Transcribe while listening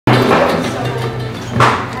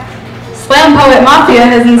poet Mafia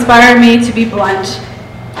has inspired me to be blunt.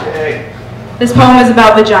 This poem is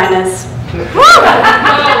about vaginas.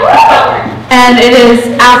 And it is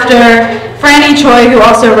after Franny Choi, who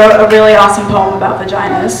also wrote a really awesome poem about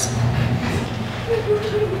vaginas.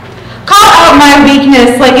 Call out my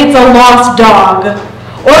weakness like it's a lost dog.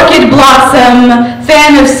 Orchid blossom,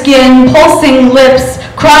 fan of skin, pulsing lips,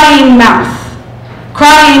 crying mouth.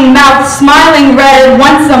 Crying mouth, smiling red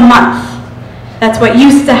once a month. That's what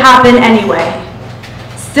used to happen anyway.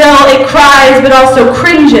 Still, it cries but also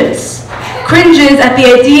cringes. Cringes at the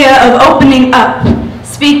idea of opening up,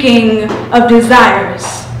 speaking of desires.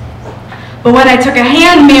 But when I took a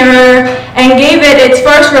hand mirror and gave it its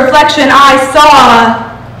first reflection, I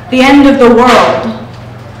saw the end of the world.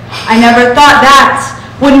 I never thought that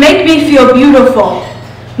would make me feel beautiful.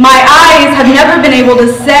 My eyes have never been able to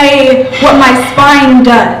say what my spine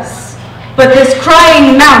does. But this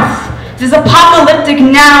crying mouth is apocalyptic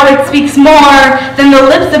now. It speaks more than the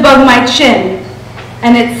lips above my chin.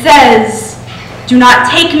 And it says, do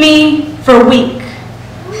not take me for weak.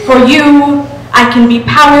 For you, I can be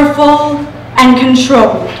powerful and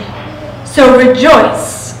controlled. So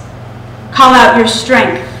rejoice. Call out your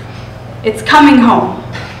strength. It's coming home.